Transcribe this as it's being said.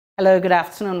Hello, good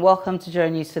afternoon. Welcome to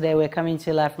JoyNews Today. We're coming to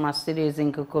you live from our studios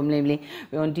in Kukumlimli.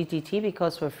 We're on DTT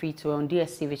because we're free to on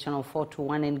DSTV channel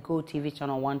 421 and Go TV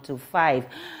channel 125.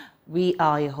 We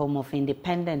are a home of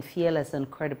independent, fearless, and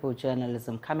credible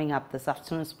journalism. Coming up this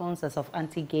afternoon, sponsors of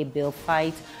Anti-Gay Bill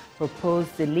fight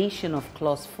proposed deletion of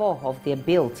Clause 4 of their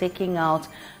bill, taking out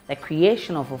the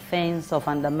creation of offense of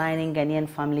undermining Ghanaian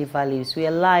family values. We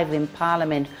are live in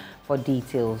Parliament for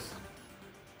details.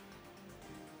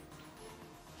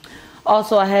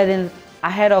 Also,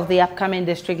 ahead of the upcoming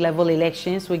district-level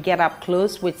elections, we get up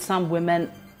close with some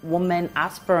women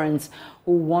aspirants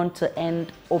who want to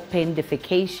end open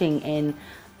defecation in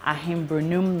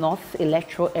Ahimbronum North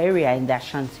electoral area in the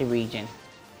Ashanti region.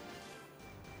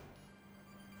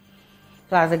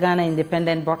 Plus, the Ghana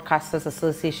Independent Broadcasters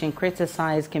Association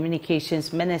criticized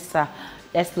Communications Minister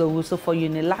Deslo Wusu for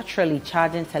unilaterally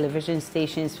charging television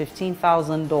stations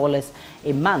 $15,000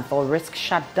 a month or risk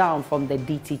shutdown from the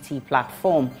DTT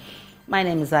platform. My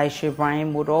name is Aisha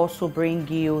Ibrahim. Would also bring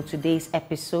you today's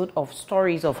episode of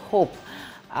Stories of Hope,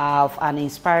 of an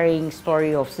inspiring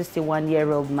story of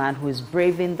 61-year-old man who is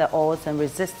braving the odds and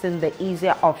resisting the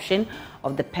easier option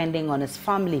of depending on his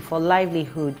family for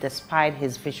livelihood despite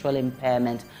his visual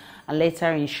impairment. And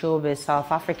later in showbiz,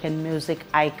 South African music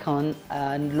icon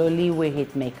and Loliwe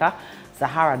hitmaker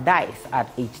Zahara dies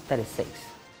at age 36.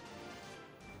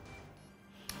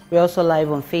 We're also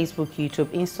live on Facebook, YouTube,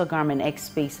 Instagram, and X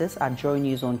Spaces at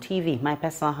JoyNews on TV. My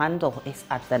personal handle is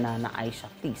at Nana Aisha.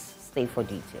 Please stay for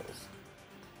details.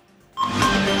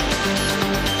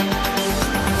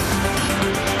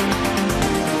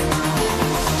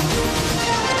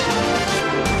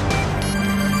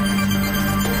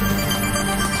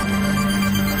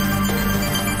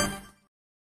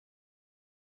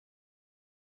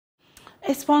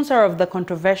 A sponsor of the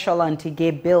controversial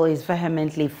anti-gay bill is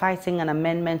vehemently fighting an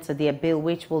amendment to their bill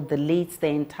which will delete the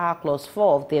entire Clause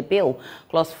 4 of their bill.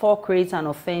 Clause 4 creates an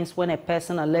offense when a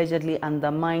person allegedly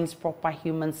undermines proper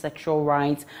human sexual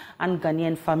rights and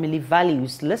Ghanaian family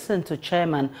values. Listen to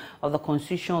Chairman of the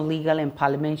Constitutional, Legal and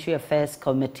Parliamentary Affairs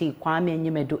Committee, Kwame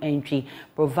Nyimedu Entry,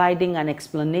 providing an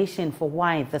explanation for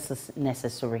why this is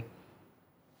necessary.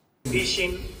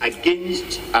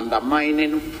 Against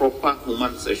undermining proper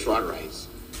human sexual rights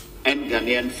and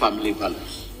Ghanaian family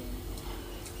values.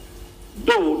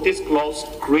 Though this clause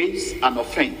creates an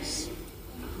offense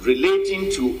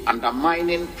relating to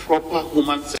undermining proper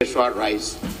human sexual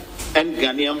rights and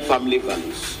Ghanaian family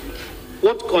values,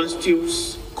 what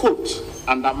constitutes quote,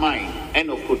 undermine,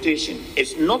 end of quotation,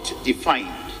 is not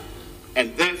defined,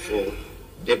 and therefore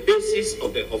the basis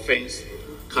of the offense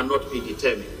cannot be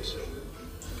determined.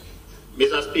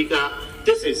 Mr. Speaker,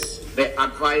 this is the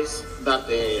advice that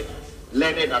the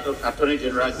learned Attorney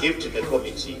General gave to the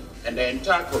committee, and the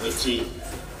entire committee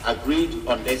agreed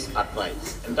on this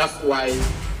advice. And that's why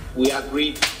we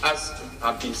agreed, as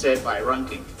has been said by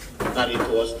ranking, that it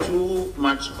was too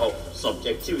much of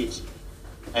subjectivity,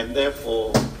 and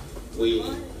therefore we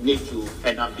need to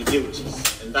end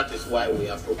ambiguities. And that is why we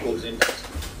are proposing that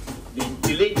in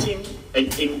deleting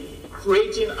and in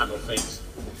creating an offense,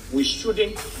 we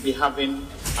shouldn't be having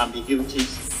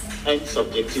ambiguities and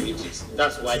subjectivities.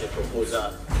 That's why the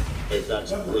proposal is that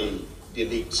we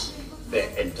delete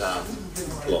the entire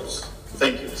clause.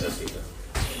 Thank you, Mr. Speaker.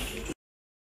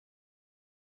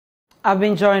 I've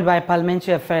been joined by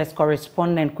Parliamentary Affairs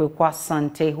correspondent Kwekwa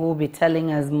Sante, who will be telling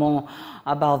us more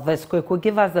about this. Kwekwa,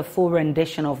 give us the full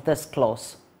rendition of this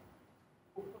clause.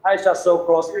 Aisha, so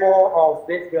Clause 4 of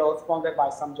this bill, sponsored by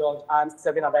Sam George and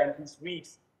 7 other MPs,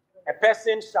 reads: a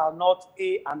person shall not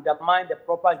A, undermine the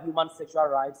proper human sexual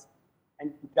rights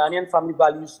and Ghanaian family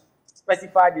values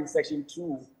specified in Section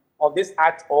 2 of this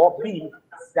Act, or B,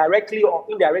 directly or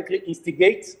indirectly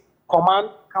instigate, command,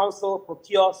 counsel,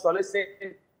 procure,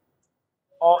 solicit,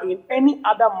 or in any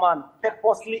other manner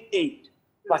purposely aid,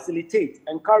 facilitate,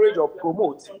 encourage, or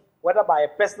promote, whether by a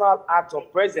personal act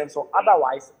of presence or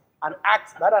otherwise, an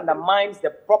act that undermines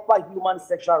the proper human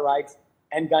sexual rights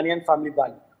and Ghanaian family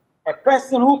values. A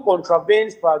person who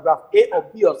contravenes paragraph A or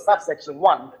B of subsection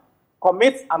 1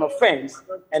 commits an offense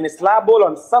and is liable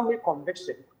on summary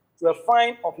conviction to a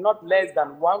fine of not less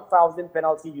than 1,000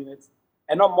 penalty units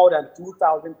and not more than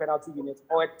 2,000 penalty units,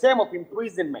 or a term of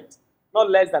imprisonment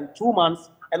not less than 2 months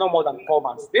and not more than 4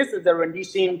 months. This is the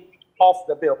rendition of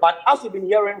the bill. But as we've been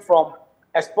hearing from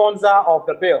a sponsor of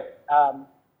the bill,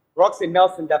 Roxy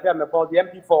Nelson, the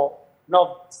MP for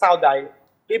North Saudi,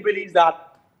 he believes that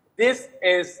this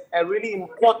is a really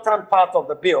important part of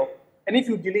the bill. And if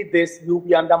you delete this, you'll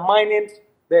be undermining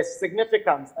the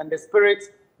significance and the spirit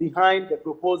behind the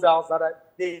proposals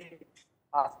that they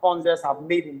sponsors have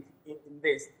made in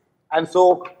this. And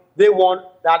so they want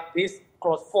that this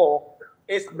clause 4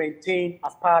 is maintained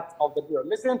as part of the bill.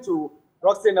 Listen to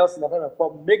Roxanne Nelson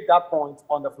make that point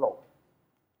on the floor.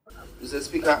 Mr.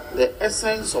 Speaker, the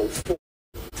essence of 4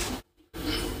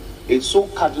 is so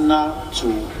cardinal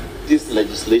to this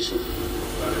legislation,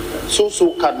 so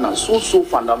cardinal, so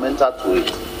fundamental to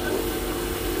it.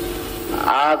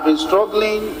 I've been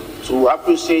struggling to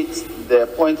appreciate the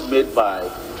point made by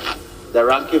the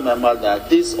ranking member that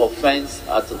this offense,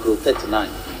 Article 39,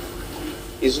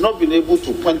 is not been able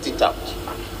to point it out.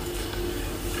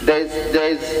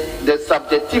 There's the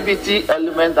subjectivity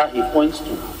element that he points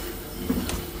to.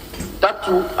 That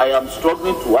too, I am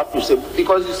struggling to appreciate,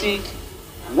 because you see,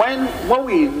 when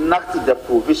we enacted the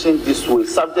provision this way,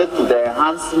 subject to the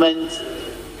enhancement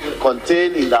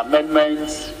contained in the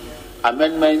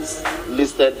amendments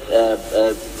listed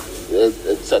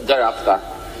thereafter,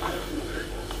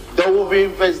 there will be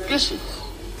investigations.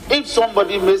 If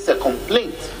somebody makes a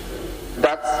complaint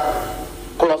that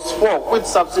clause 4, which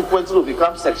subsequently will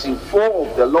become section 4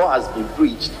 of the law, has been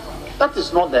breached, that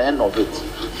is not the end of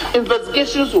it.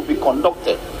 Investigations will be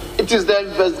conducted. It is the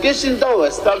investigation that will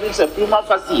establish a prima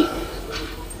facie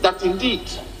that indeed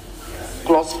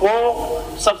clause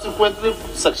 4, subsequently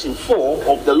section 4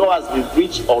 of the law has been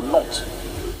breached or not.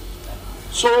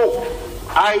 So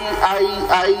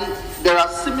there are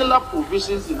similar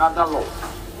provisions in other laws.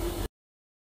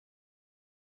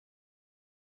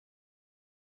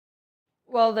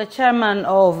 Well, the chairman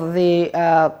of the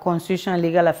Constitutional and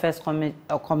Legal Affairs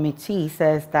Committee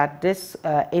says that this,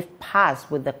 if passed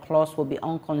with the clause, will be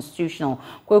unconstitutional.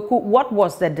 What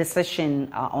was the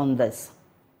decision on this?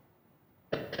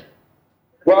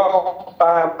 Well,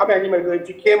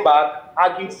 she came back,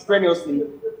 argued strenuously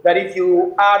that if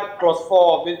you add clause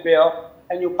 4 of this bill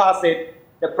and you pass it,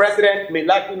 the president may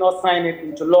likely not sign it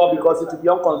into law because it will be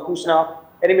unconstitutional,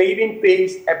 and he may even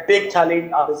face a big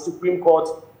challenge at the Supreme Court,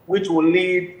 which will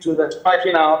lead to the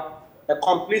striking out, the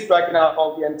complete striking out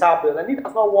of the entire bill. And he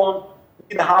does not want to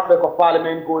see the hard work of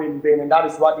Parliament go in vain, and that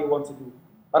is what they want to do.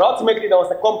 But ultimately, there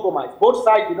was a compromise. Both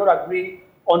sides did not agree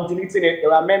on deleting it.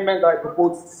 There were amendments that were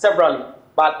proposed severally.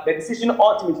 But the decision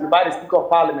ultimately by the Speaker of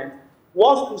Parliament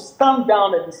was to stand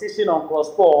down the decision on clause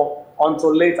 4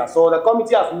 until later. So the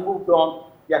committee has moved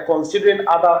on. They are considering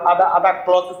other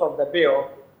clauses of the bill.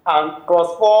 And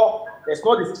clause 4, there's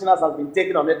no decision that has been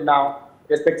taken on it now.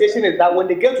 The expectation is that when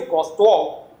they get to clause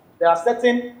 12, there are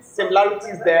certain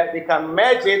similarities there. They can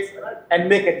merge it and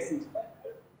make a decision.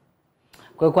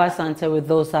 Kwekwa Sante, with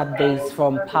those updates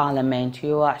from Parliament,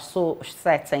 you are so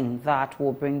certain that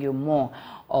will bring you more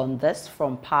on this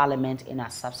from Parliament in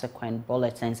our subsequent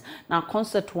bulletins. Now,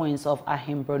 constituents of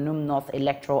Ahimbronum North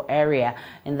electoral area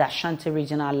in the Ashanti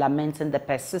region are lamenting the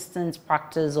persistent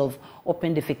practice of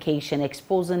open defecation,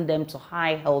 exposing them to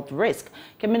high health risk.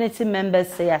 Community members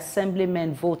say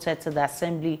assemblymen voted to the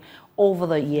assembly over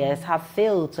the years have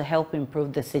failed to help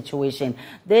improve the situation.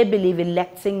 They believe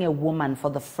electing a woman for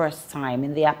the first time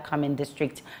in the upcoming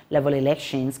district level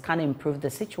elections can improve the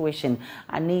situation.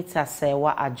 Anita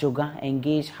Sewa Ajoga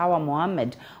engaged Hawa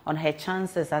Mohammed on her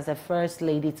chances as the first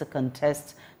lady to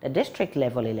contest the district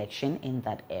level election in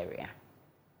that area.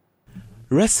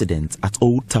 Residents at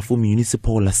Old Tafo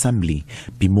Municipal Assembly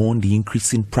bemoan the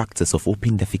increasing practice of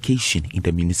open defecation in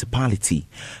the municipality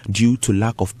due to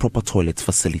lack of proper toilet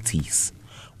facilities.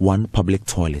 One public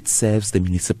toilet serves the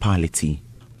municipality.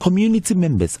 Community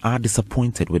members are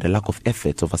disappointed with the lack of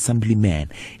effort of assemblymen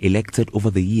elected over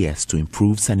the years to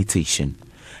improve sanitation.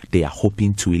 They are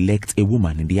hoping to elect a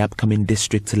woman in the upcoming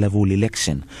district level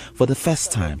election for the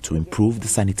first time to improve the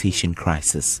sanitation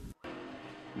crisis.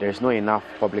 There's not enough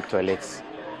public toilets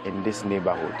in this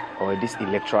neighborhood or this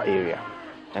electoral area,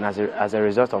 and as a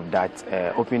result of that,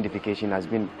 open defecation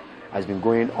has been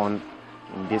going on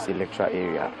in this electoral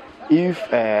area. If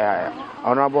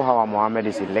Honorable Hawa Mohammed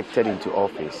is elected into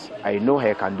office, I know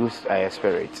her can do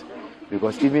spirit,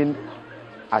 because even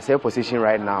as her position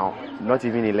right now, not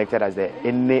even elected as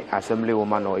any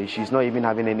assemblywoman, or she's not even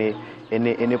having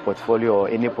any portfolio or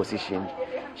any position,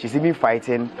 she's even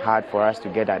fighting hard for us to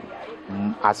get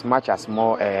as much as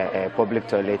more public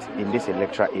toilets in this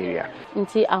electoral area.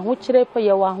 Nti ahuchire pa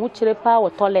ye wa ahuchire pa wo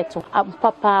toilet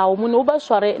papa o mu no ba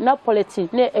sore na politi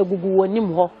na egugu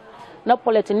wonim ho na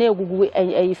politi na egugu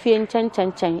efie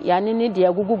nchen ya ne de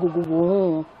egugu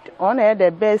ho. For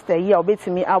the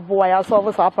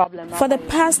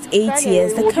past 8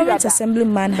 years, the current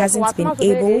assemblyman hasn't been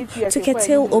able to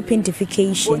curtail open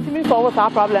defecation.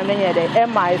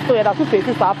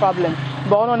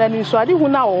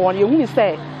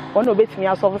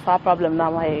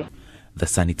 The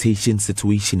sanitation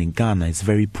situation in Ghana is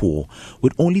very poor,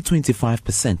 with only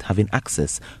 25% having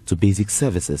access to basic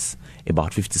services,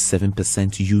 about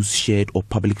 57% use shared or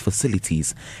public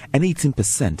facilities, and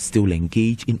 18% still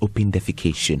engage in open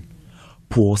defecation.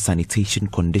 Poor sanitation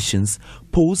conditions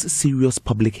pose serious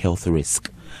public health risk.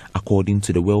 According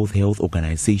to the World Health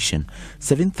Organization,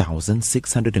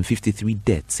 7,653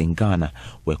 deaths in Ghana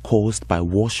were caused by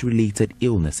wash-related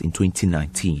illness in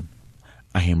 2019.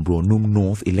 Ahembronum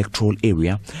North electoral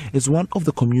area is one of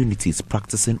the communities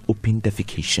practicing open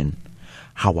defecation.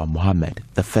 Hawa Mohammed,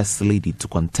 the first lady to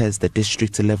contest the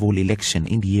district-level election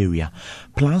in the area,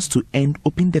 plans to end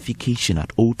open defecation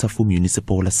at Old Tafo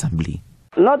Municipal Assembly.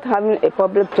 Not having a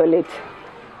public toilet,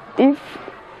 if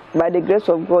by the grace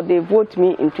of God they vote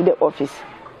me into the office,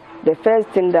 the first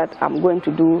thing that I'm going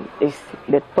to do is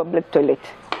the public toilet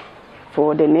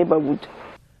for the neighborhood.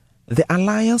 The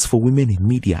Alliance for Women in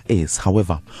Media is,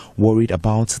 however, worried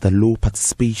about the low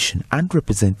participation and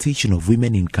representation of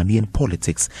women in Ghanaian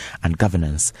politics and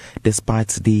governance,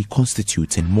 despite they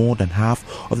constituting more than half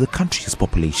of the country's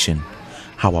population.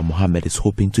 Hawa Mohammed is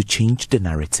hoping to change the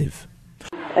narrative.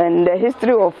 And the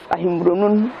history of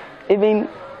Ahimbronun, even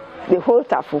the whole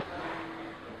Tafo,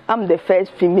 I'm the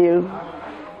first female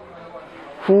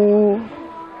who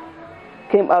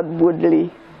came out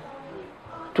boldly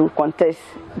to contest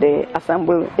the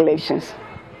assembly elections.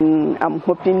 I'm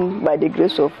hoping by the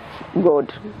grace of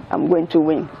God, I'm going to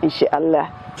win,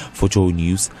 inshallah. For Joy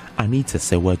News, Anita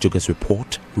Sewa Joga's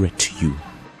report read to you.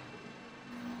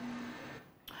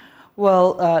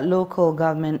 Well, local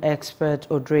government expert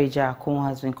Odreja Akon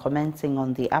has been commenting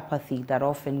on the apathy that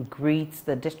often greets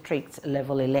the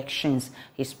district-level elections.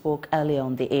 He spoke earlier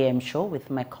on the AM show with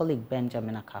my colleague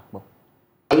Benjamin Akakbo.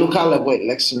 A local level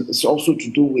election is also to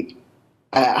do with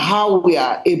how we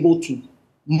are able to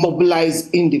mobilize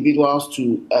individuals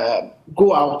to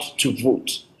go out to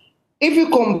vote. If you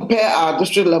compare our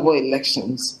district level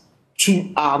elections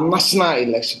to our national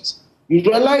elections, you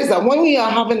realize that when we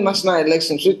are having national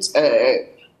elections, which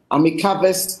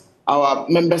covers our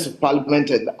members of parliament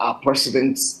and our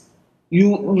presidents,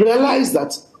 you realize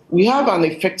that we have an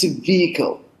effective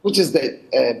vehicle, which is the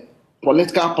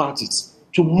political parties,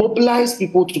 to mobilize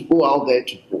people to go out there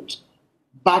to vote.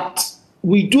 But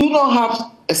we do not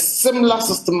have a similar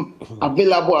system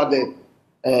available at the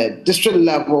district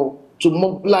level to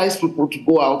mobilize people to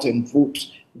go out and vote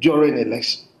during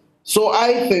election. So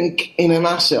I think, in a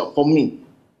nutshell, for me,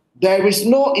 there is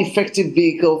no effective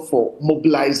vehicle for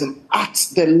mobilizing at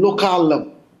the local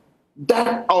level.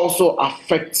 That also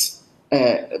affects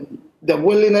the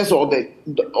willingness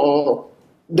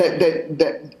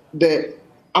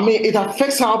it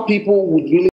affects how people would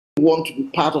really want to be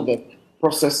part of the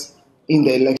process in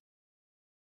the election.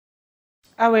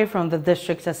 Away from the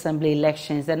district assembly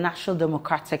elections, the National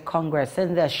Democratic Congress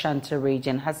in the Ashanti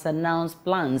region has announced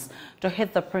plans to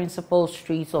hit the principal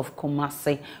streets of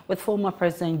Kumasi with former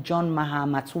President John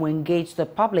Mahama to engage the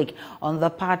public on the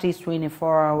party's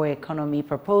 24-hour economy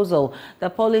proposal.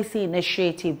 The policy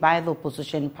initiative by the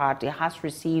opposition party has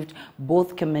received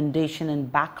both commendation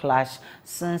and backlash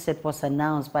since it was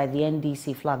announced by the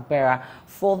NDC flag bearer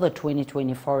for the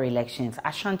 2024 elections.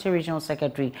 Ashanti Regional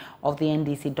Secretary of the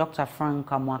NDC, Dr. Frank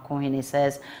Amwakohene,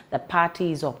 says the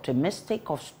party is optimistic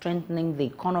of strengthening the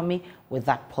economy with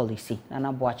that policy.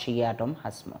 Nana Boachi Yadom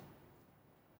has more.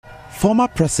 Former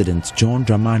President John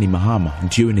Dramani Mahama,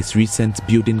 during his recent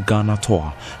Building Ghana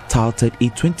tour, touted a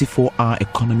 24-hour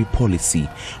economy policy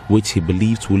which he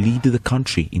believes will lead the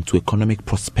country into economic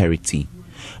prosperity.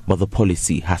 But the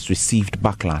policy has received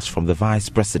backlash from the Vice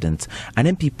President and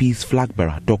MPP's flag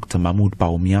bearer, Dr. Mahmoud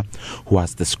Bawumia, who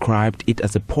has described it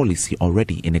as a policy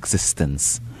already in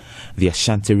existence. The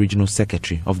Ashanti Regional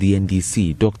Secretary of the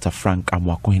NDC, Dr. Frank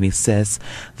Amwakohene, says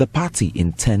the party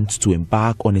intends to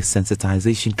embark on a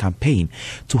sensitization campaign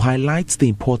to highlight the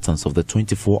importance of the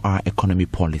 24-hour economy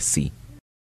policy.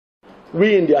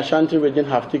 We in the Ashanti region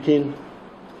have taken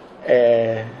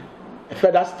a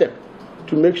further step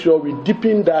to make sure we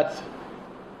deepen that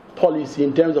policy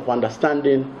in terms of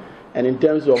understanding and in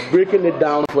terms of breaking it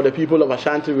down for the people of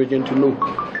Ashanti region to know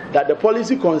that the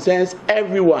policy concerns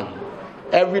everyone,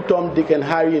 every Tom, Dick and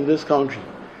Harry in this country,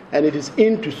 and it is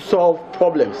in to solve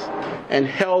problems and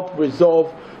help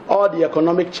resolve all the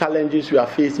economic challenges we are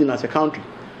facing as a country.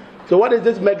 So what is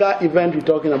this mega event we're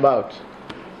talking about?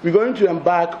 We're going to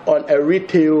embark on a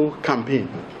retail campaign,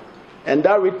 and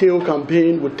that retail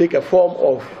campaign will take a form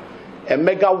of a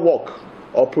mega walk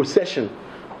or procession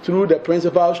through the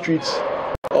principal streets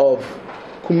of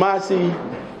Kumasi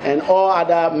and all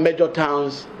other major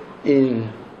towns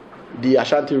in the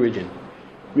Ashanti region.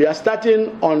 We are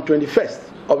starting on 21st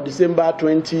of December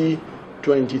 2024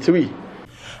 2023.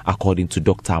 According to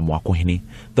Dr. Amwakohene,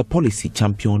 the policy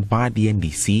championed by the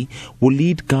NDC will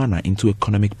lead Ghana into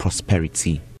economic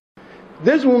prosperity.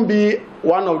 This won't be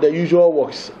one of the usual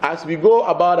works. As we go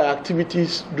about our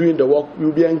activities during the work,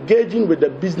 we'll be engaging with the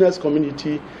business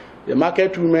community, the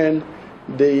market women,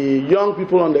 the young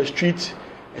people on the street,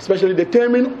 especially the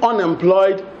terming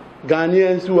unemployed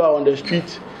Ghanaians who are on the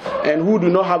street and who do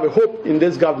not have a hope in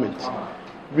this government.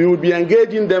 We will be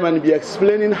engaging them and be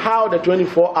explaining how the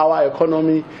 24-hour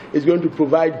economy is going to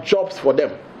provide jobs for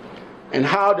them and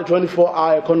how the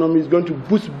 24-hour economy is going to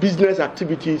boost business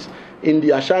activities in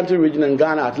the Ashanti region and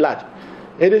Ghana at large.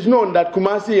 It is known that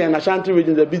Kumasi and Ashanti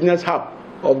region is a business hub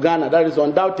of Ghana. That is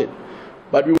undoubted.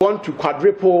 But we want to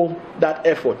quadruple that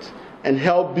effort and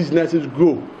help businesses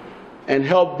grow and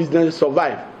help businesses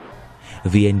survive.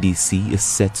 The NDC is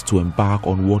set to embark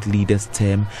on what leaders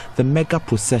term the mega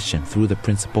procession through the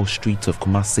principal streets of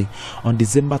Kumasi on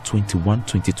December 21,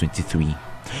 2023.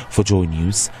 For Joy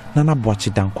News, Nana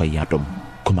Boachi Dankwa-Yadom,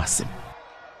 Kumasi.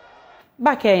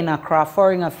 Back here in Accra,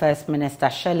 Foreign Affairs Minister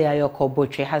Shirley Ayoko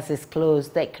Botchwey has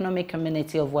disclosed the Economic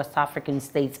Community of West African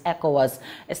States, ECOWAS,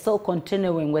 is still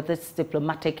continuing with its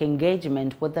diplomatic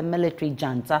engagement with the military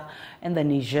junta in the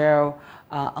Niger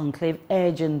enclave,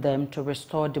 urging them to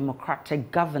restore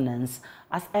democratic governance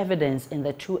as evidenced in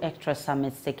the 2 extra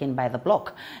summits taken by the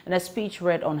bloc. In a speech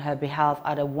read on her behalf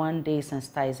at a one-day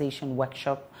sensitization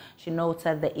workshop, she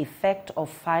noted the effect of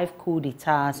 5 coup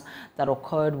d'etats that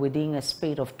occurred within a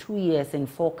space of 2 years in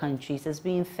 4 countries is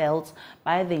being felt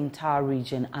by the entire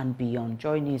region and beyond.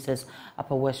 Joy News'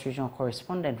 Upper West Regional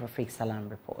correspondent Rafiq Salam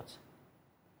reports.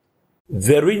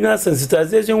 The regional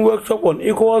sensitization workshop on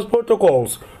ECOWAS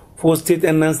protocols for state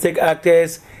and non-state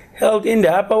actors held in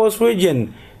the Upper West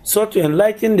region sought to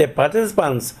enlighten the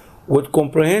participants with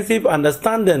comprehensive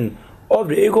understanding of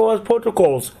the ECOWAS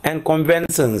protocols and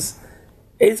conventions.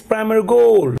 Its primary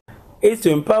goal is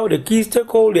to empower the key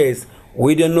stakeholders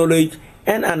with the knowledge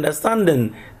and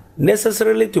understanding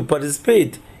necessarily to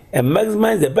participate and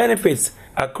maximize the benefits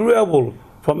accruable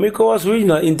from ECOWAS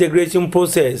regional integration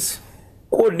process.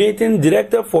 Coordinating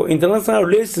Director for International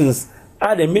Relations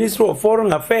at the Ministry of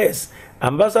Foreign Affairs,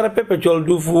 Ambassador Perpetual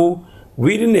Dufu,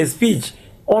 reading a speech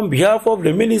on behalf of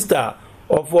the Minister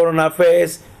of Foreign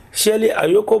Affairs, Shirley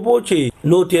Ayoko Botchwey,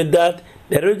 noted that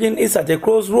the region is at a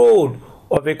crossroad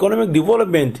of economic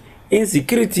development,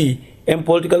 insecurity, and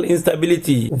political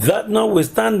instability. That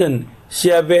notwithstanding, she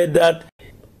averred that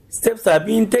steps are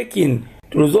being taken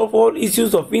to resolve all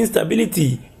issues of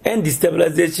instability and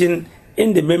destabilization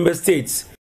in the member states.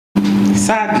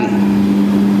 Sadly,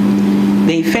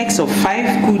 the effects of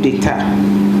 5 coups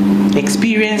d'etat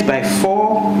experienced by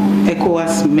 4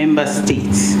 ECOWAS member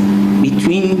states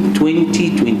between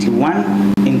 2021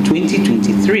 and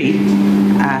 2023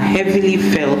 are heavily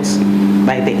felt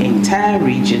by the entire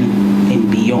region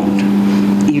and beyond.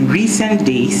 In recent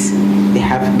days, there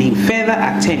have been further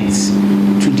attempts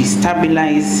to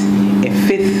destabilize a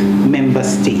 5th member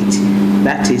state,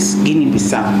 that is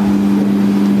Guinea-Bissau.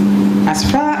 As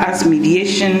far as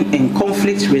mediation and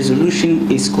conflict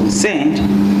resolution is concerned,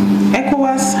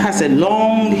 ECOWAS has a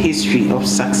long history of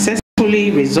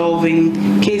successfully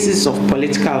resolving cases of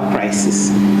political crisis,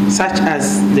 such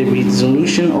as the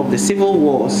resolution of the civil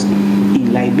wars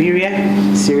in Liberia,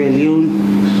 Sierra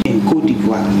Leone, and Cote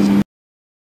d'Ivoire.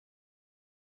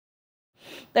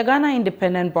 The Ghana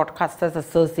Independent Broadcasters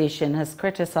Association has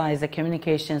criticized the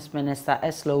Communications Minister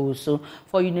Eslo Usu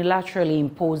for unilaterally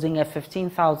imposing a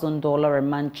 $15,000 a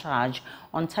month charge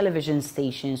on television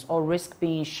stations or risk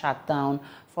being shut down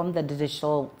from the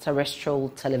digital terrestrial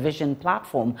television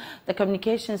platform. The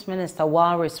Communications Minister,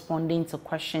 while responding to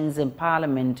questions in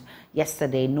Parliament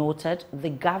yesterday, noted the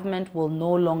government will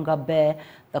no longer bear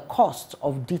the cost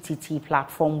of DTT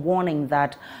platform, warning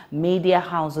that media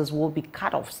houses will be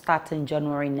cut off starting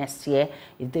January next year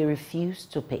if they refuse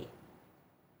to pay.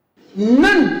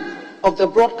 None of the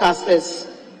broadcasters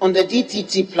on the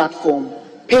DTT platform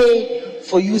pay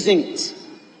for using it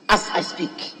as I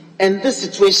speak. And this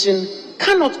situation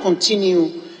cannot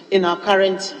continue in our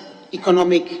current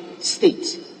economic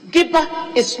state.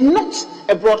 GIBA is not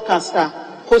a broadcaster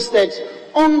hosted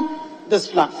on this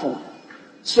platform.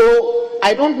 So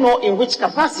I don't know in which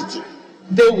capacity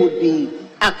they would be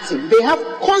acting. They have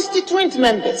constituent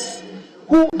members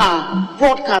who are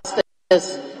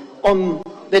broadcasters on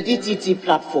the DTT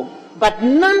platform, but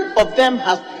none of them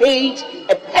have paid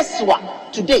a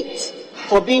peswa to date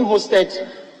for being hosted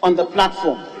on the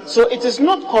platform. So it is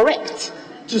not correct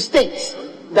to state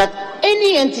that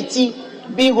any entity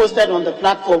being hosted on the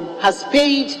platform has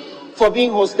paid for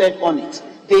being hosted on it.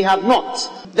 They have not.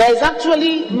 There is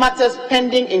actually matters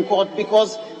pending in court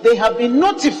because they have been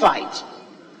notified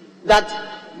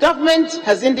that government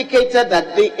has indicated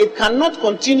that it cannot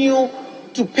continue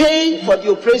to pay for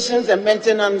the operations and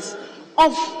maintenance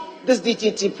of this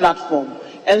DTT platform.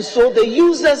 And so the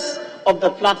users of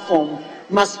the platform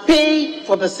must pay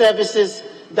for the services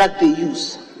that they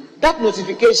use. That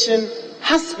notification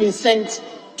has been sent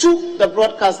to the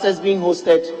broadcasters being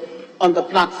hosted on the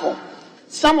platform.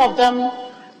 Some of them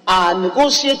are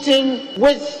negotiating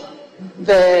with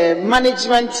the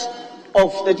management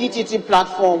of the DTT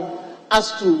platform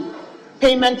as to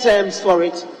payment terms for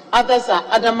it. Others are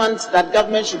adamant that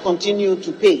government should continue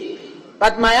to pay.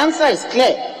 But my answer is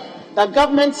clear. The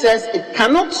government says it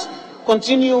cannot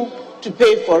continue to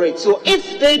pay for it. So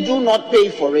if they do not pay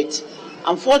for it,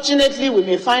 unfortunately, we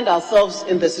may find ourselves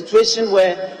in the situation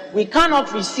where we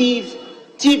cannot receive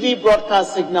TV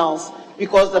broadcast signals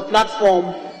because the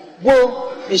platform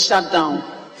will be shut down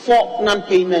for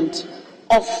non-payment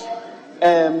of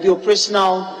the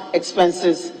operational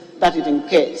expenses that it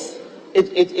incurs.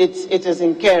 It is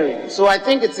incurring. So I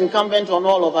think it's incumbent on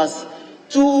all of us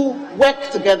to work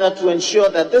together to ensure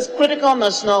that this critical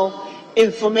national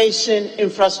information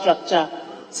infrastructure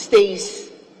stays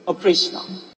operational.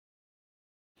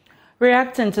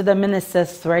 Reacting to the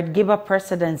minister's threat, Giba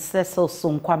President Cecil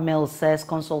Sonkwa-Mills says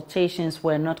consultations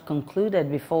were not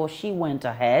concluded before she went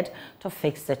ahead to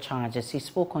fix the charges. He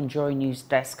spoke on JoyNews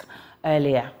desk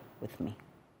earlier with me.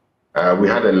 We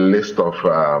had a list of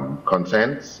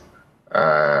concerns,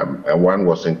 and one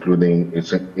was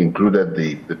included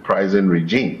the pricing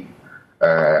regime.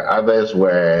 Others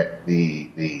were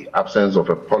the absence of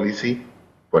a policy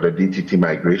for the DTT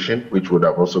migration, which would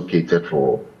have also catered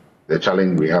for the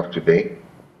challenge we have today.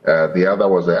 The other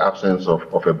was the absence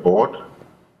of a board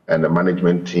and a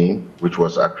management team, which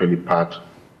was actually part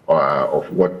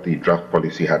of what the draft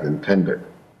policy had intended,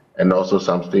 and also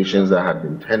some stations that had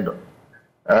been tendered.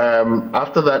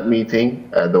 After that meeting,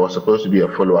 there was supposed to be a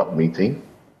follow-up meeting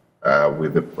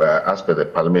with as per the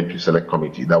Parliamentary Select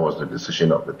Committee. That was the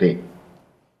decision of the day.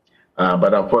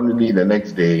 But unfortunately, the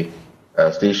next day,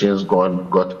 stations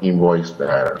got invoiced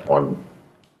on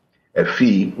a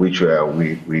fee which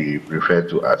we refer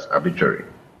to as arbitrary,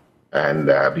 and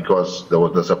because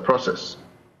there's a process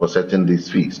for setting these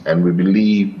fees, and we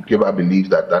Giba believes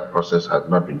that process has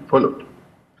not been followed,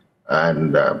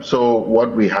 and so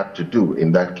what we had to do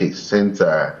in that case, since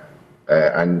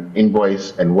an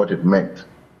invoice and what it meant,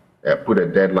 put a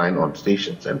deadline on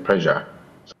stations and pressure.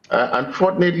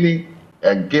 Unfortunately,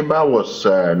 Giba was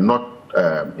not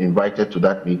invited to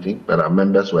that meeting, but our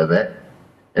members were there.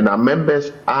 And our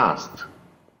members asked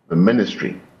the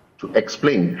ministry to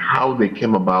explain how they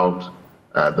came about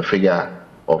the figure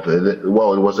of it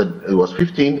was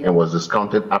 15 and was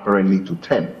discounted apparently to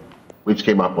 10, which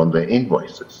came up on the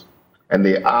invoices. And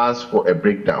they asked for a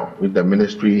breakdown, which the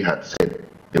ministry had said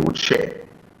they would share,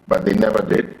 but they never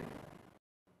did.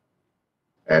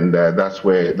 And that's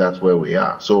where we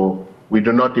are. So we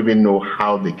do not even know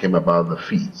how they came about the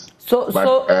fees. It's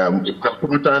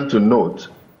important to note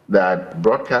that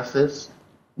broadcasters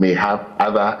may have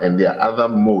there are other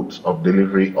modes of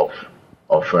delivery of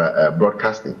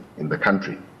broadcasting in the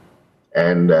country,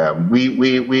 and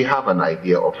we have an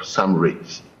idea of some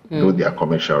rates, though they are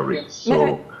commercial rates.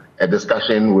 So a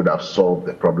discussion would have solved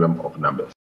the problem of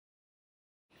numbers.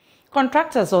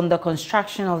 Contractors on the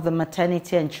construction of the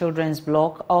maternity and children's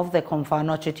block of the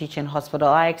Komfo-Anokye Teaching Hospital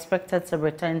are expected to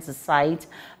return to site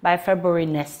by February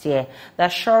next year. The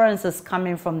assurance is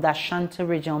coming from the Ashanti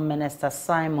Regional Minister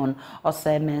Simon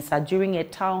Osei-Mensah during a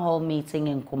town hall meeting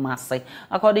in Kumasi.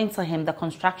 According to him, the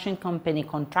construction company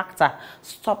contractor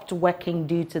stopped working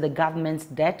due to the government's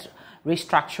debt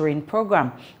restructuring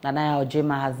program. Nanaya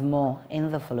Ojima has more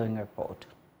in the following report.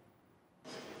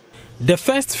 The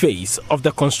first phase of the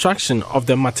construction of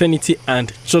the maternity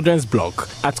and children's block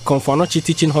at Komfo-Anokye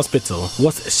Teaching Hospital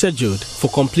was scheduled for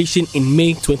completion in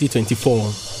May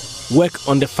 2024. Work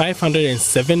on the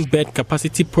 507-bed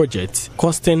capacity project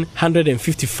costing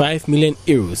 155 million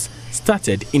euros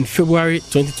started in February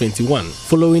 2021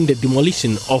 following the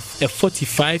demolition of a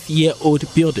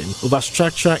 45-year-old building over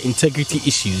structural integrity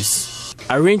issues.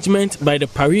 Arrangement by the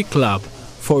Paris Club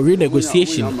for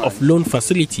renegotiation of loan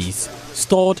facilities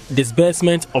stalled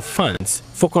disbursement of funds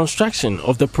for construction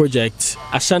of the project.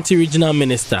 Ashanti Regional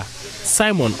Minister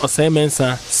Simon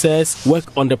Osei-Mensah says work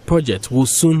on the project will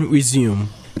soon resume.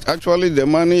 Actually, the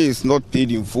money is not paid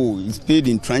in full, it's paid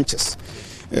in tranches.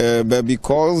 But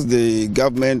because the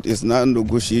government is now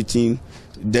negotiating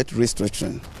debt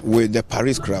restriction with the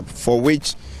Paris Club, for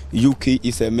which UK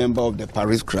is a member of the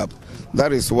Paris Club,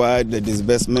 that is why the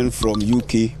disbursement from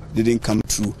UK didn't come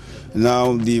through.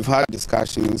 Now they've had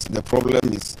discussions. The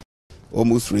problem is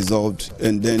almost resolved,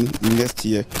 and then next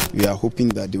year we are hoping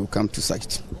that they will come to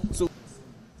site.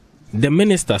 The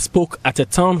minister spoke at a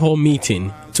town hall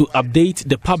meeting to update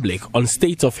the public on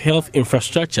state of health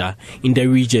infrastructure in the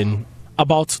region.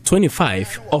 About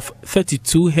 25 of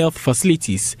 32 health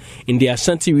facilities in the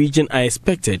Ashanti region are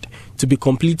expected to be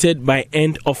completed by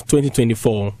end of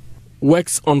 2024.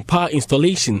 Works on power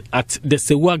installation at the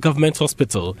Sewa Government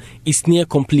Hospital is near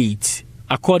complete.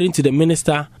 According to the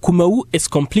minister, Kumawu is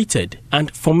completed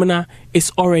and Fomena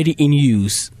is already in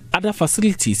use. Other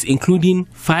facilities, including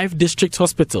 5 district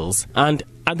hospitals and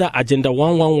other Agenda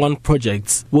 111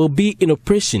 projects, will be in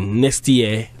operation next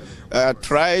year. I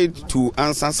tried to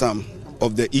answer some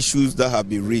of the issues that have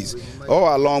been raised.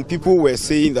 All along, people were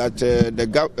saying that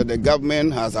the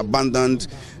government has abandoned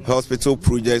hospital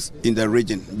projects in the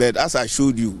region. But as I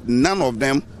showed you, none of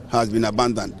them has been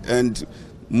abandoned. And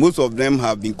most of them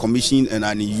have been commissioned and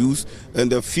are in use.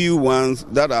 And the few ones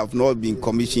that have not been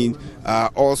commissioned are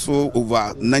also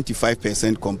over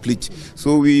 95% complete.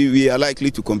 So we are likely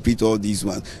to complete all these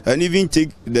ones. And even take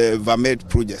the VAMED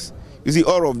projects. You see,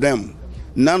 all of them,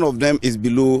 none of them is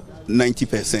below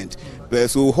 90%.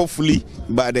 So hopefully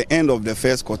by the end of the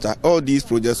first quarter, all these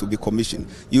projects will be commissioned.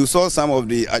 You saw some of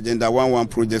the Agenda 111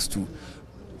 projects too.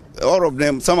 All of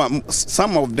them, some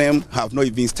of them have not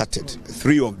even started.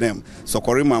 3 of them,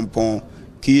 Sokori Mampong,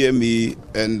 KME,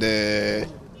 and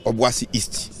Obwasi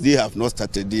East, they have not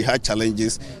started. They had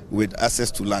challenges with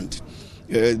access to land.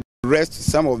 The rest,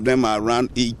 some of them are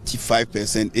around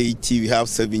 85%, 80, we have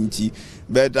 70.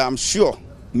 But I'm sure,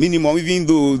 minimum, even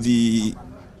though the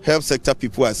health sector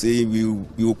people are saying we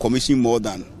will commission more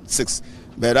than 6,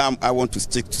 but I want to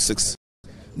stick to 6.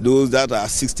 Those that are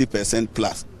 60%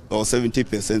 plus or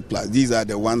 70% plus, these are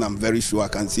the ones I'm very sure I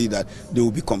can see that they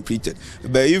will be completed.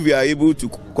 But if we are able to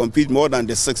complete more than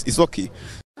the 6, it's okay.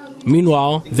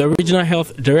 Meanwhile, the Regional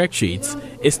Health Directorate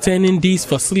is turning these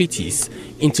facilities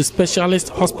into specialist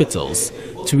hospitals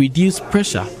to reduce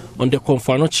pressure on the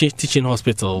Komfanoche Teaching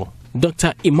Hospital.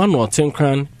 Dr. Emmanuel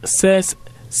Tenkran says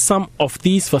some of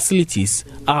these facilities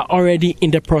are already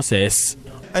in the process.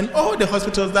 And all the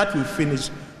hospitals that we've finished,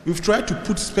 we've tried to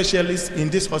put specialists in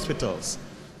these hospitals.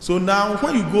 So now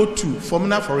when you go to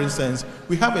Fomena, for instance,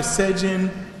 we have a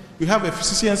surgeon, we have a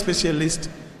physician specialist,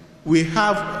 we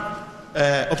have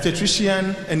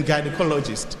obstetrician and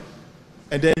gynecologist,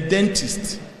 and then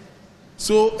dentist.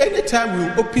 So anytime we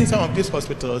open some of these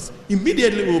hospitals,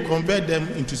 immediately we will convert them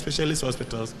into specialist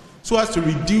hospitals so as to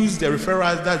reduce the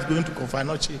referrals that's going to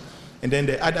Komfanoche and then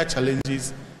the other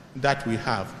challenges that we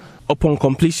have. Upon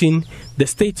completion, the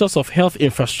status of health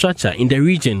infrastructure in the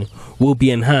region will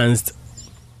be enhanced.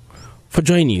 For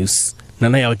JoyNews,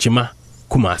 Nanaya Ojima,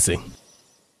 Kumasi.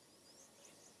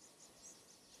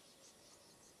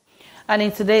 And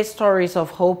in today's Stories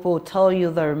of Hope, we'll tell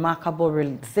you the remarkable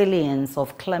resilience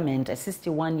of Clement, a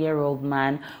 61-year-old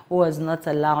man who has not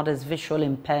allowed his visual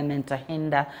impairment to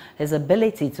hinder his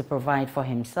ability to provide for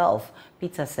himself.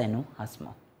 Peter Senu has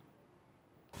more.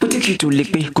 We take you to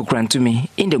Lekpe Kukrantumi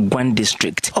in the Gwan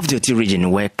district of the Oti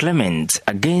region, where Clement,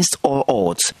 against all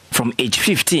odds, from age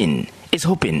 15, is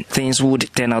hoping things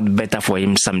would turn out better for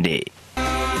him someday.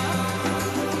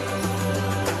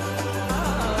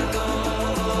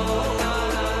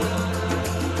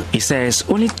 He says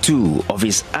only 2 of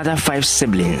his other 5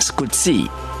 siblings could see.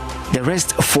 The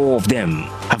rest 4 of them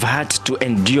have had to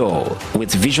endure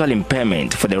with visual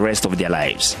impairment for the rest of their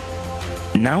lives.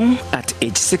 Now, at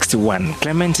age 61,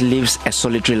 Clement lives a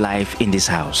solitary life in this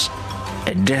house.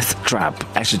 A death trap,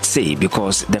 I should say,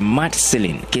 because the mud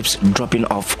ceiling keeps dropping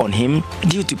off on him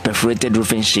due to perforated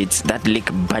roofing sheets that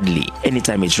leak badly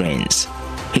anytime it rains.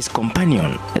 His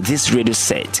companion, this radio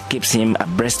set, keeps him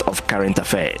abreast of current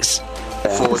affairs.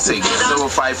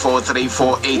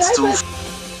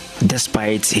 46054348.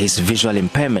 Despite his visual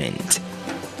impairment,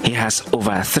 he has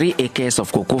over 3 acres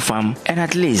of cocoa farm and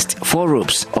at least 4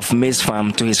 ropes of maize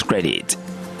farm to his credit.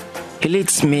 He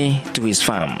leads me to his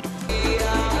farm.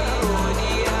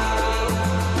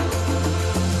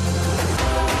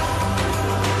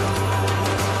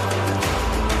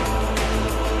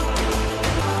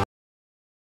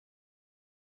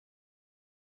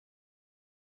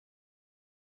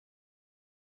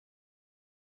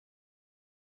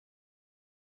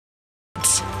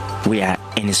 We are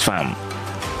in his farm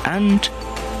and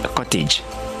a cottage,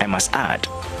 I must add.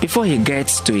 Before he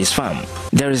gets to his farm,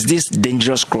 there is this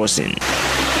dangerous crossing.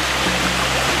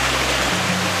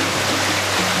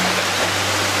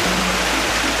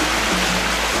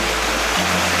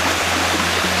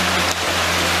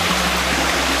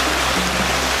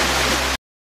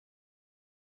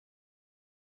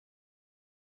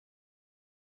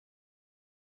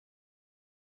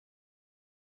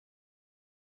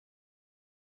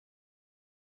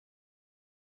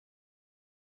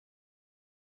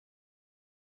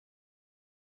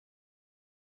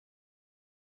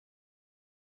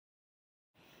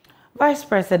 Vice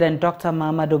President Dr.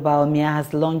 Mahamudu Bawumia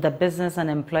has launched the Business and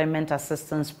Employment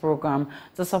Assistance Program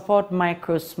to support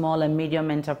micro, small and medium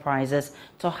enterprises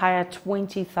to hire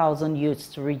 20,000 youths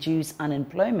to reduce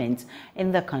unemployment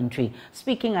in the country.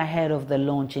 Speaking ahead of the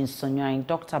launch in Sonyoing,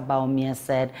 Dr. Bawumia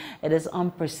said it is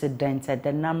unprecedented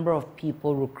the number of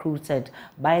people recruited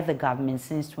by the government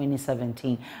since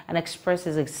 2017 and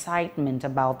expresses excitement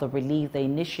about the relief the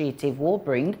initiative will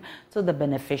bring to the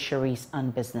beneficiaries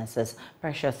and businesses.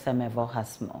 Precious Semevo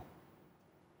has more.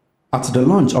 At the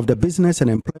launch of the Business and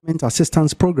Employment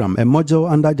Assistance Program, a module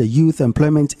under the Youth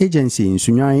Employment Agency in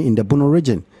Sunyai in the Bono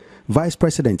region, Vice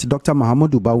President Dr.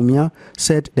 Mahamudu Bawumia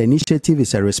said the initiative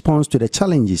is a response to the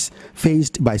challenges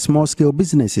faced by small-scale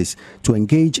businesses to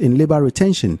engage in labor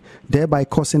retention, thereby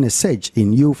causing a surge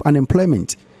in youth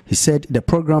unemployment. He said the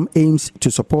program aims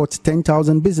to support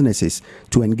 10,000 businesses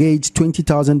to engage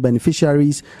 20,000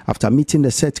 beneficiaries after meeting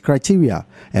the set criteria,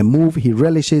 a move he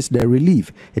relishes the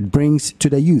relief it brings to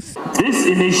the youth. This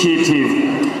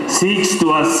initiative seeks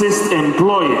to assist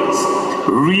employers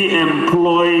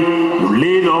re-employ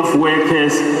laid-off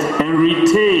workers and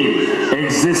retain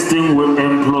existing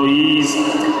employees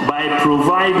by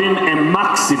providing a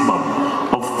maximum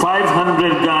of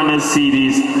 500 Ghana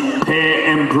cedis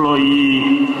per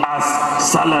employee as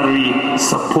salary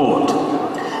support.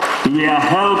 We are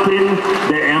helping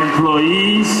the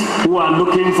employees who are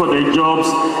looking for the jobs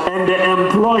and the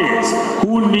employers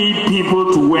who need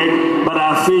people to work but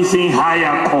are facing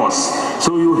higher costs.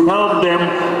 So you help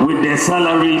them with their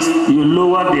salaries, you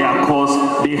lower their costs,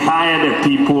 they hire the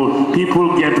people,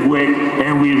 people get work,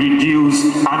 and we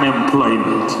reduce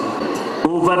unemployment.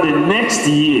 Over the next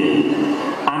year,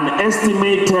 an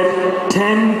estimated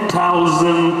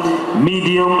 10,000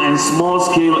 medium and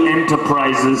small-scale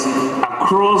enterprises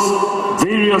across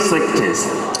various sectors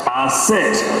are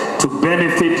set to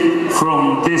benefit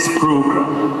from this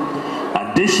program.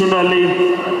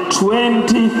 Additionally,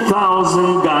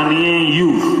 20,000 Ghanaian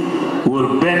youth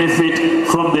will benefit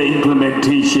from the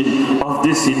implementation of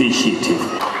this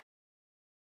initiative.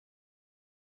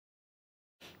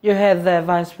 You heard the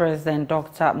Vice President,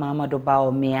 Dr. Mahamudu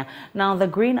Bawumia. Now, the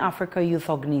Green Africa Youth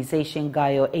Organization,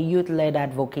 GAYO, a youth-led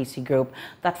advocacy group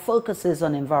that focuses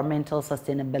on environmental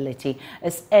sustainability,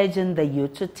 is urging the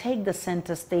youth to take the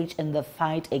center stage in the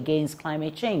fight against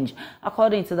climate change.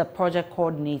 According to the project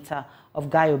coordinator of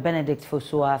GAYO, Benedict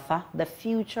Fosuatha, the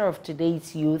future of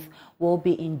today's youth will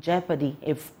be in jeopardy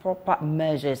if proper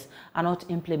measures are not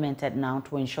implemented now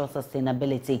to ensure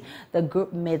sustainability. The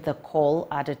group made the call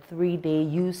at a 3-day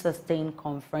Youth Sustain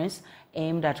conference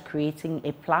aimed at creating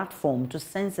a platform to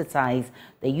sensitize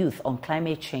the youth on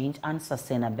climate change and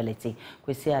sustainability.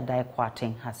 Kwesi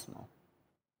Adai has more.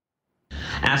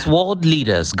 As world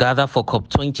leaders gather for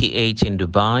COP28 in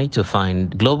Dubai to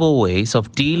find global ways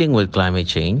of dealing with climate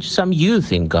change, some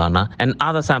youth in Ghana and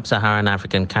other sub-Saharan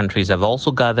African countries have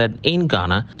also gathered in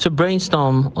Ghana to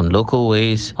brainstorm on local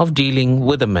ways of dealing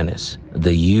with the menace.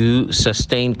 The Youth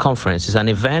Sustain Conference is an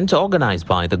event organized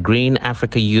by the Green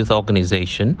Africa Youth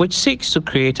Organization, which seeks to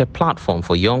create a platform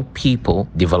for young people,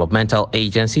 developmental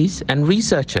agencies, and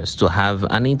researchers to have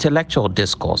an intellectual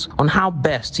discourse on how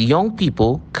best young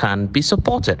people can be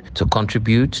supported to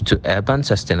contribute to urban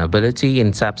sustainability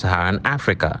in sub-Saharan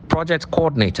Africa. Project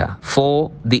coordinator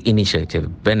for the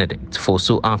initiative, Benedict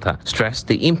Fosuatha, stressed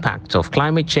the impact of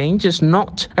climate change is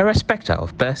not a respecter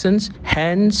of persons,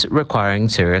 hence requiring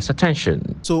serious attention.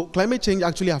 So climate change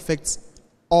actually affects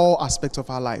all aspects of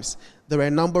our lives. There are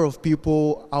a number of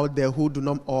people out there who do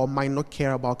not or might not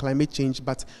care about climate change,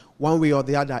 but one way or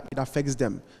the other, it affects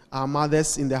them. Our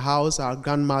mothers in the house, our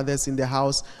grandmothers in the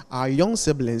house, our young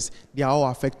siblings, they are all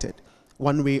affected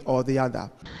one way or the other.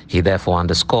 He therefore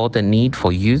underscored the need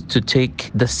for youth to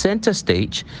take the center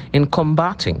stage in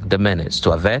combating the menace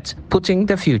to avert putting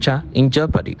the future in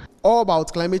jeopardy. All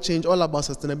about climate change, all about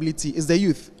sustainability is the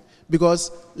youth.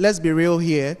 Because let's be real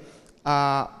here,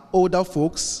 older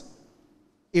folks,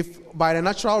 if by the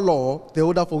natural law, the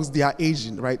older folks, they are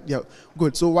aging, right? Yeah,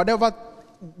 good. So whatever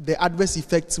the adverse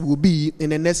effects will be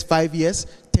in the next 5 years,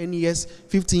 10 years,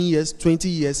 15 years, 20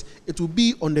 years, it will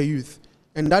be on the youth.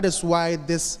 And that is why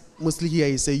this mostly here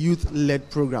is a youth-led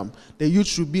program. The youth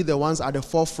should be the ones at the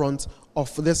forefront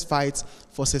of this fight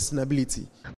for sustainability.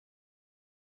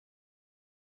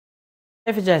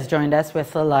 If you just joined us, we're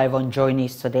still live on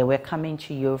JoyNews Today. We're coming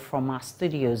to you from our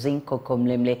studios in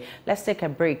Kokomlemle. Let's take a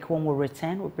break. When we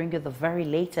return, we'll bring you the very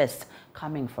latest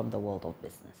coming from the world of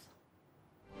business.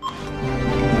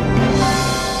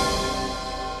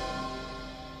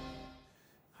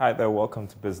 Hi there, welcome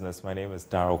to Business. My name is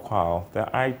Daryl Kwao. The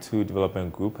I2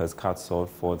 Development Group has cut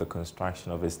salt for the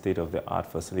construction of a state-of-the-art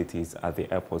facilities at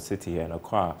the airport city here in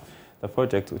Accra. The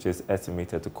project, which is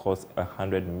estimated to cost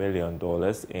 $100 million,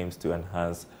 aims to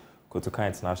enhance Kotoka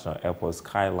International Airport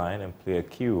skyline and play a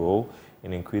key role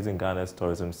in increasing Ghana's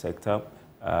tourism sector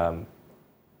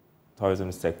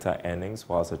earnings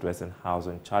whilst addressing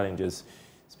housing challenges.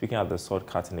 Speaking at the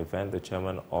salt-cutting event, the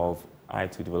chairman of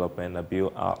I2 Development,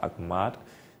 Nabil Al-Ahmad,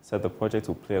 said the project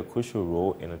will play a crucial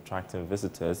role in attracting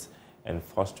visitors and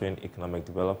fostering economic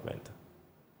development.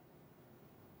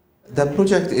 The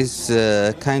project is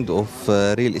kind of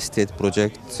real estate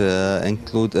project,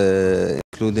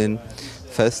 including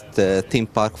first theme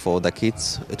park for the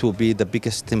kids. It will be the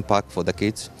biggest theme park for the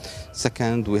kids.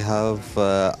 Second, we have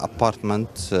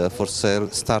apartment for sale,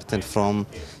 starting from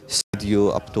studio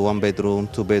up to 1 bedroom,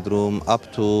 2 bedroom,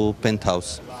 up to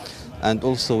penthouse. And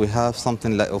also we have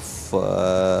something like of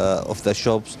the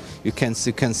shops. You can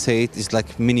say it is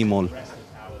like mini mall,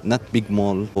 not big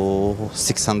mall, or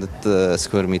 600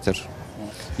 square meter.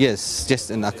 Yes, just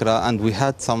in Accra, and we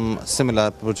had some similar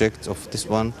projects of this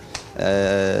one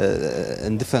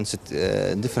in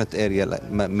different area, like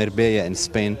Midday in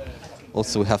Spain.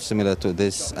 Also we have similar to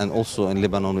this, and also in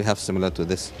Lebanon we have similar to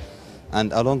this.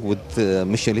 And along with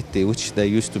Michelite, which they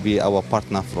used to be our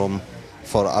partner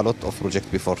for a lot of projects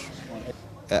before.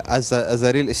 As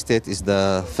a real estate is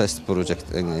the first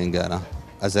project in Ghana,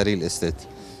 as a real estate.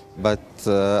 But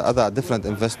other different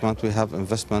investment, we have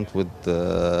investment with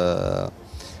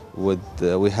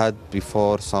we had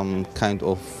before some kind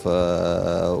of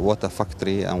water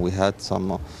factory, and we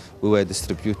were a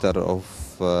distributor of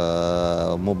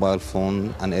mobile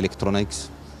phone and electronics,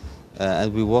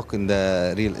 and we work in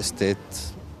the real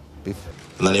estate. In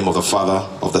the name of the Father,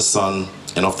 of the Son,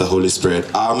 and of the Holy Spirit.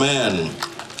 Amen.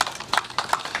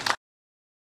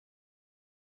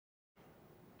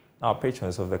 Now,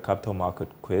 patrons of the Capital Market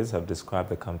Quiz have described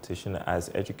the competition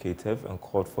as educative and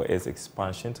called for its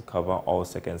expansion to cover all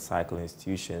second cycle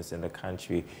institutions in the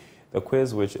country. The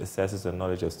quiz, which assesses the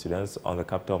knowledge of students on the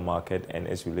capital market and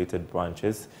its related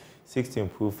branches, seeks to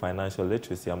improve financial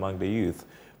literacy among the youth.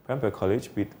 Prempeh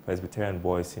College beat Presbyterian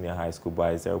Boys Senior High School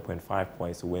by 0.5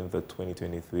 points to win the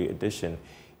 2023 edition.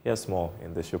 Here's more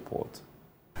in this report.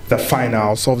 The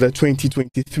finals of the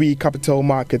 2023 Capital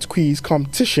Market Quiz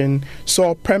competition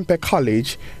saw Prempeh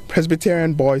College,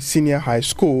 Presbyterian Boys Senior High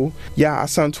School, Ya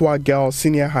Asantewaa Girls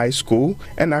Senior High School,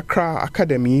 and Accra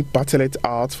Academy battle it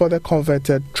out for the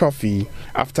coveted trophy.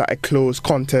 After a close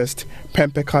contest,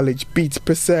 Prempeh College beat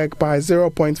Preseg by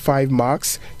 0.5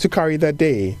 marks to carry the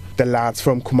day. The lads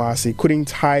from Kumasi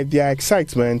couldn't hide their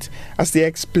excitement as they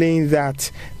explained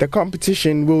that the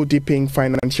competition will deepen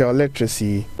financial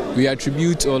literacy. We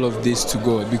attribute all of this to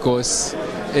God, because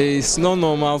it's not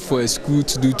normal for a school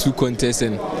to do 2 contests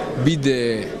and beat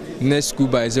the next school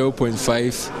by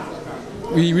 0.5.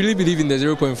 We really believe in the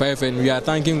 0.5, and we are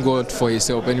thanking God for His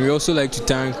help. And we also like to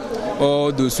thank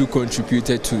all those who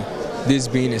contributed to this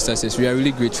being a success. We are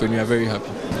really grateful and we are very happy.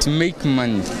 To make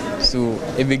money, so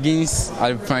it begins at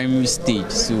the primary stage.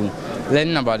 So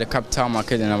learning about the capital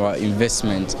market and about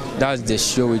investment, that's the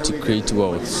sure way to create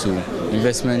wealth. So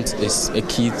investment is a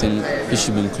key thing. It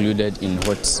should be included in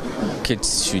what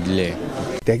kids should learn.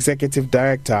 The executive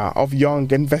director of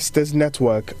Young Investors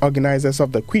Network, organizers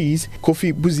of the quiz,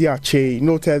 Kofi Buziache,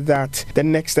 noted that the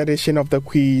next edition of the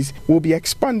quiz will be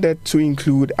expanded to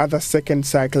include other second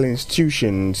cycle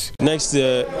institutions. Next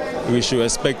year, we should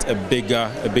expect a bigger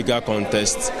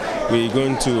contest. We're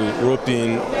going to rope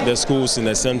in the schools in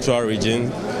the central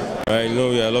region. I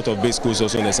know there are a lot of big schools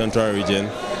also in the central region.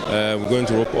 We're going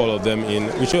to rope all of them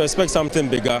in. We should expect something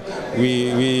bigger.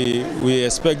 We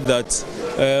expect that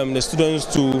the students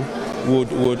too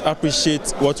would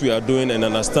appreciate what we are doing and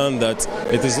understand that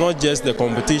it is not just the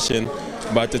competition,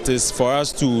 but it is for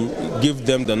us to give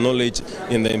them the knowledge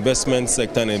in the investment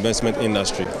sector and investment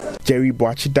industry. Jerry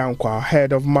Boachi-Dankwa,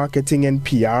 head of marketing and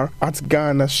PR at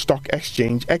Ghana Stock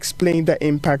Exchange, explained the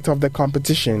impact of the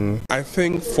competition. I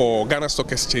think for Ghana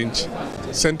Stock Exchange,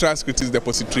 Central Securities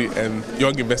Depository and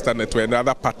Young Investor Network and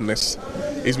other partners,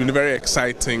 it's been very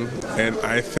exciting, and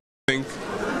I think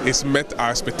it's met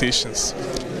our expectations.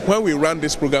 When we ran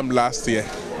this program last year,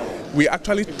 we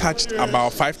actually touched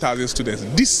about 5,000 students.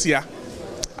 This year,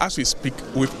 as we speak,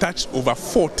 we've touched over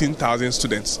 14,000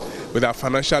 students with our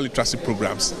financial literacy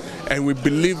programs. And we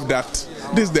believe that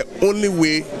this is the only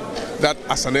way that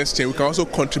as an exchange we can also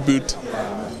contribute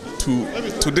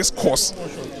to this cause,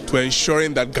 to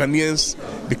ensuring that Ghanaians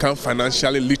become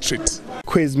financially literate.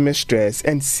 quiz mistress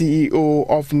and CEO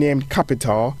of Named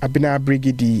Capital, Abina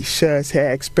Brigidi, shares her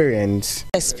experience.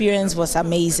 The experience was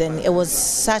amazing. It was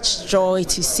such joy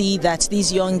to see that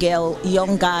these young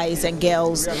guys and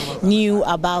girls knew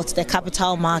about the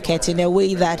capital market in a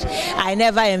way that I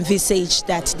never envisaged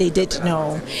that they did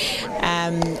know.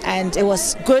 And it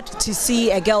was good to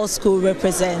see a girls' school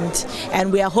represent,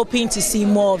 and we are hoping to see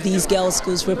more of these girls'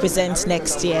 schools represent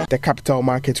next year. The Capital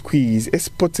Market Quiz is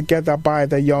put together by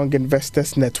the Young Investors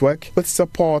Network with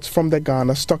support from the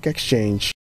Ghana Stock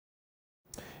Exchange.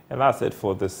 And that's it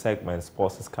for this segment.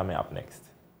 Sports is coming up next.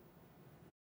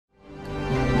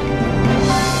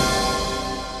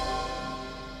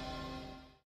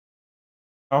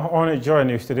 On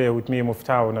JoyNews Today with me,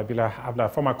 Muftau Nabila Abla,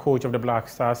 former coach of the Black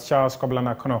Stars, Charles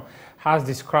Koblana-Kono, has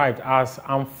described as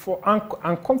an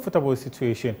uncomfortable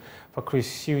situation for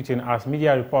Chris Hughton as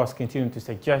media reports continue to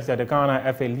suggest that the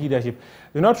Ghana FA leadership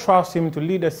do not trust him to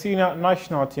lead the senior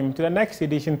national team to the next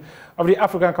edition of the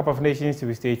African Cup of Nations to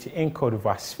be staged in Cote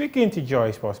d'Ivoire. Speaking to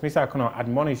Joy Sports, Mr. Akono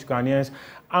admonished Ghanaians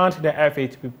and the FA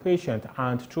to be patient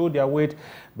and throw their weight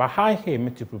behind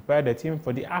him to prepare the team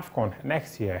for the AFCON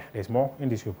next year. There's more in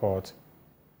this report.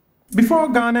 Before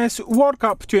Ghana's World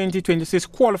Cup 2026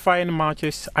 qualifying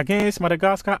matches against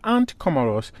Madagascar and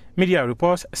Comoros, media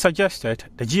reports suggested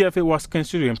the GFA was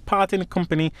considering parting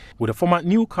company with the former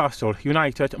Newcastle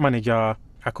United manager.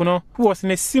 Akono, who was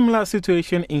in a similar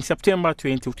situation in September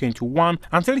 2021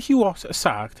 until he was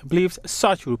sacked, believes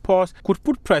such reports could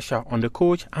put pressure on the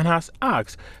coach and has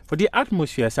asked for the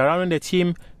atmosphere surrounding the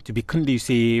team to be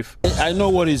conducive. I know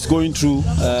what he's going through.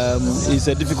 It's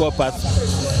a difficult path.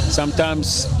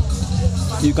 Sometimes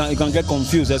you can get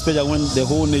confused, especially when the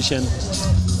whole nation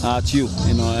at you,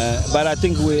 but I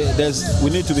think we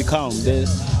need to be calm. There's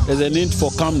a need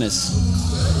for calmness,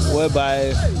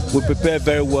 whereby we prepare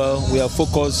very well, we are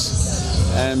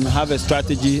focused and have a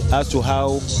strategy as to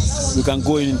how we can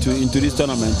go into this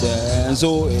tournament. And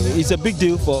so it's a big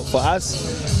deal for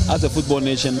us as a football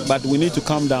nation, but we need to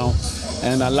calm down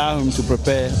and allow him to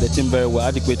prepare the team very well,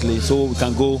 adequately, so we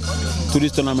can go to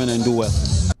this tournament and do well.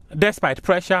 Despite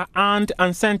pressure and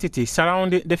uncertainty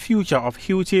surrounding the future of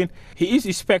Hughton, he is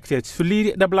expected to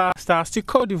lead the Black Stars to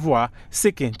Cote d'Ivoire,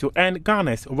 seeking to end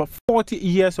Ghana's over 40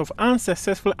 years of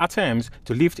unsuccessful attempts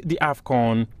to lift the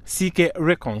AFCON. CK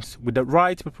reckons with the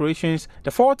right preparations,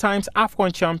 the 4 times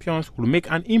AFCON champions will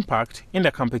make an impact in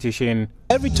the competition.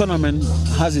 Every tournament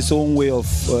has its own way of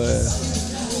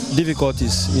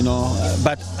difficulties,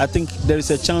 but I think there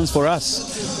is a chance for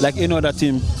us, like any other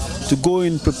team, to go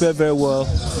in, prepare very well,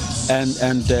 and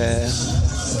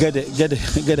get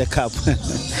a cup.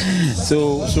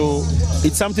 so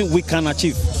it's something we can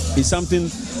achieve. It's something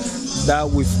that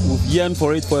we've yearned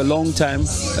for it for a long time.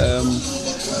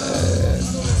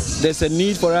 There's a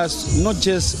need for us, not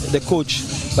just the coach,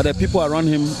 but the people around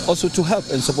him also to help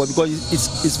and support, because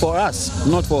it's for us,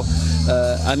 not for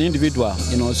an individual.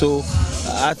 So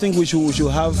I think we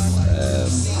should have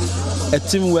a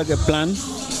teamwork, a plan.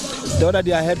 The other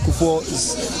day I heard Kufo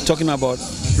is talking about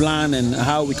plan and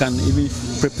how we can even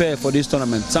prepare for this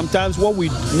tournament. Sometimes what we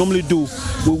normally do,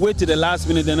 we wait till the last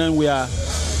minute and then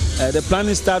the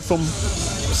planning starts from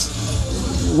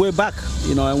way back,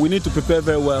 and we need to prepare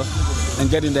very well and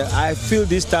get in there. I feel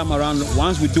this time around,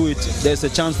 once we do it, there's a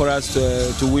chance for us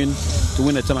to win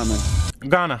the tournament.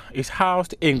 Ghana is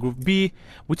housed in Group B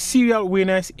with serial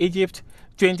winners Egypt,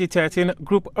 2013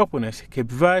 group openers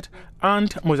Cape Verde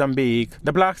and Mozambique.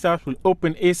 The Black Stars will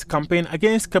open its campaign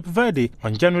against Cape Verde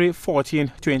on January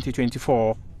 14,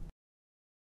 2024.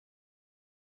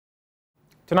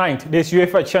 Tonight, this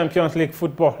UEFA Champions League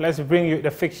football. Let's bring you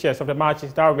the fixtures of the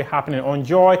matches that will be happening on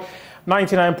Joy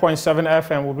 99.7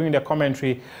 FM. Will bring the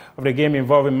commentary of the game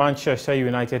involving Manchester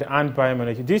United and Bayern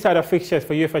Munich. These are the fixtures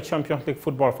for UEFA Champions League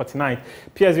football for tonight.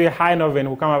 PSV Eindhoven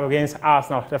will come up against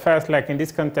Arsenal. The first leg in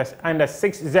this contest ended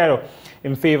 6-0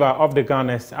 in favour of the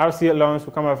Gunners. RC Lens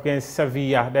will come up against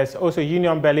Sevilla. There's also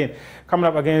Union Berlin coming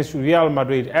up against Real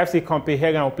Madrid. FC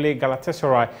Copenhagen will play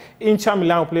Galatasaray. Inter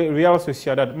Milan will play Real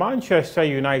Sociedad. Manchester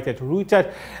United,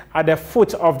 rooted at the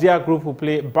foot of their group, will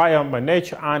play Bayern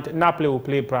Munich, and Napoli will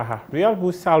play Braga.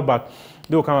 Real Salzburg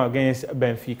will come up against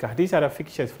Benfica. These are the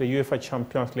fixtures for the UEFA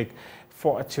Champions League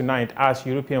for tonight, as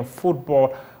European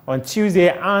football on Tuesday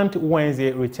and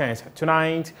Wednesday returns.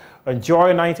 Tonight, on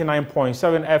Joy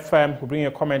 99.7 FM, we'll bring you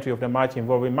a commentary of the match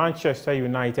involving Manchester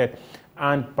United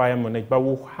and Bayern Munich. But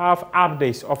we'll have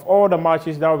updates of all the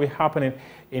matches that will be happening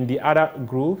in the other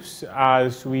groups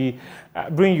as we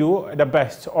bring you the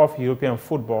best of European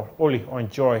football only on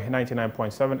Joy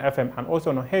 99.7 FM and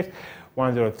also on Hit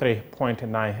 103.9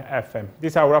 FM.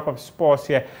 This is our wrap-up sports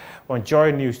here on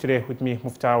Joy News Today with me,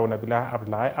 Muftau Nabila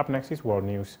Abdullahi. Up next is World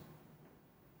News.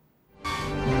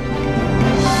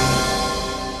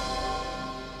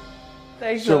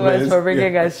 Thanks so much for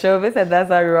bringing us showbiz, and that's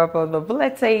how we wrap up the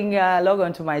bulletin. Log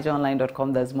on to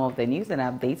myjoyonline.com. There's more of the news and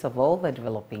updates of all the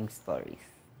developing stories.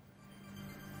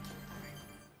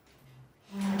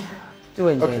 Do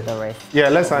enjoy the rest. Yeah,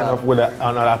 let's sign off with our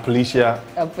Appalachia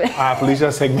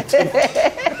segment.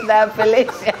 The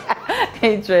Appalachia.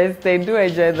 Interesting. Do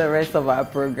enjoy the rest of our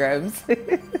programs.